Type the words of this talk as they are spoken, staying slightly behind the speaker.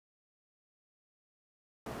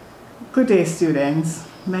Good day, students.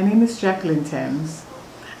 My name is Jaqueline Thames,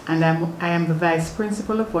 and I am the Vice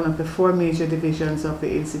Principal of one of the four major divisions of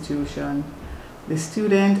the institution, the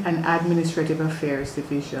Student and Administrative Affairs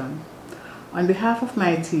Division. On behalf of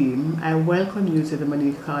my team, I welcome you to the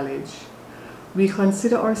Monique College. We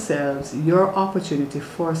consider ourselves your opportunity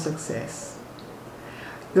for success.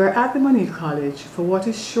 You are at the Monique College for what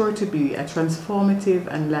is sure to be a transformative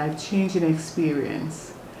and life-changing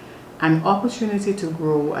experience, an opportunity to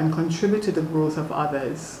grow and contribute to the growth of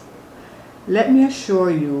others. Let me assure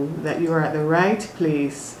you that you are at the right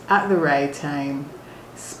place at the right time,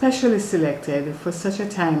 specially selected for such a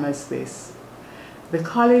time as this. The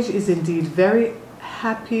college is indeed very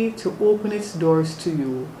happy to open its doors to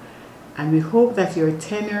you, and we hope that your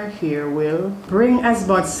tenure here will bring as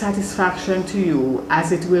much satisfaction to you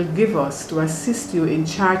as it will give us to assist you in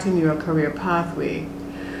charting your career pathway.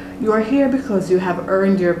 You are here because you have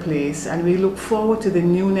earned your place, and we look forward to the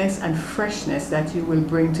newness and freshness that you will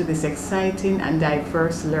bring to this exciting and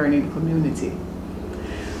diverse learning community.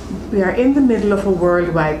 We are in the middle of a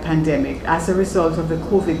worldwide pandemic as a result of the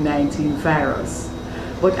COVID-19 virus.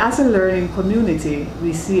 But as a learning community,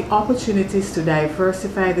 we see opportunities to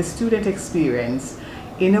diversify the student experience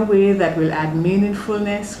in a way that will add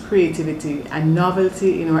meaningfulness, creativity, and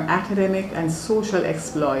novelty in our academic and social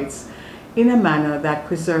exploits in a manner that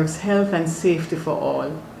preserves health and safety for all.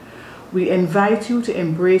 We invite you to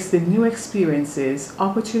embrace the new experiences,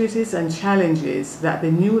 opportunities, and challenges that the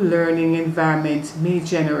new learning environment may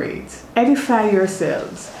generate. Edify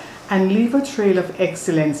yourselves and leave a trail of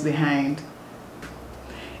excellence behind.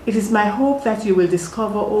 It is my hope that you will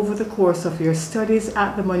discover over the course of your studies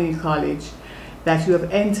at the Monique College that you have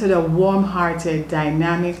entered a warm-hearted,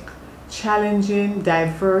 dynamic, challenging,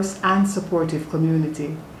 diverse, and supportive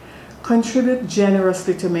community. Contribute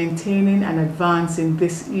generously to maintaining and advancing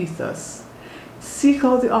this ethos. Seek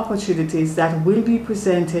out the opportunities that will be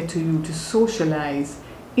presented to you to socialize,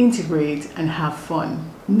 integrate, and have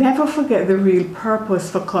fun. Never forget the real purpose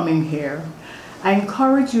for coming here. I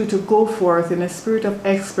encourage you to go forth in a spirit of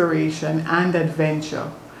exploration and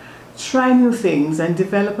adventure. Try new things and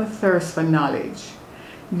develop a thirst for knowledge.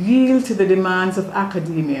 Yield to the demands of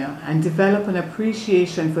academia and develop an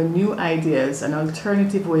appreciation for new ideas and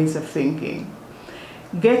alternative ways of thinking.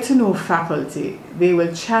 Get to know faculty. They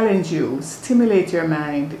will challenge you, stimulate your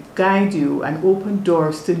mind, guide you, and open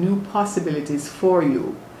doors to new possibilities for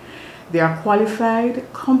you. They are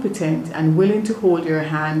qualified, competent, and willing to hold your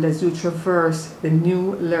hand as you traverse the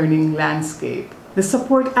new learning landscape. The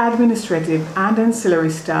support administrative and ancillary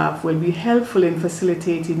staff will be helpful in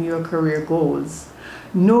facilitating your career goals.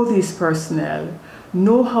 Know these personnel.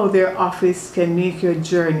 Know how their office can make your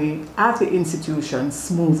journey at the institution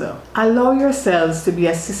smoother. Allow yourselves to be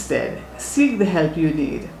assisted. Seek the help you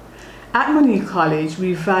need. At Monique College,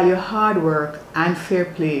 we value hard work and fair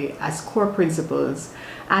play as core principles,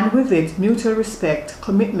 and with it, mutual respect,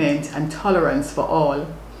 commitment, and tolerance for all.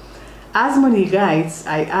 As Monique guides,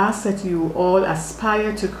 I ask that you all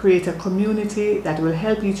aspire to create a community that will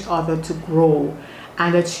help each other to grow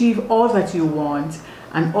and achieve all that you want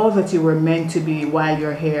and all that you were meant to be while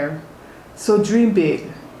you're here. So dream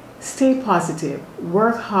big, stay positive,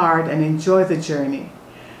 work hard, and enjoy the journey.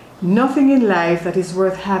 Nothing in life that is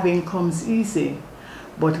worth having comes easy,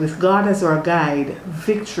 but with God as our guide,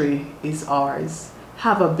 victory is ours.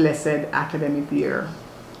 Have a blessed academic year.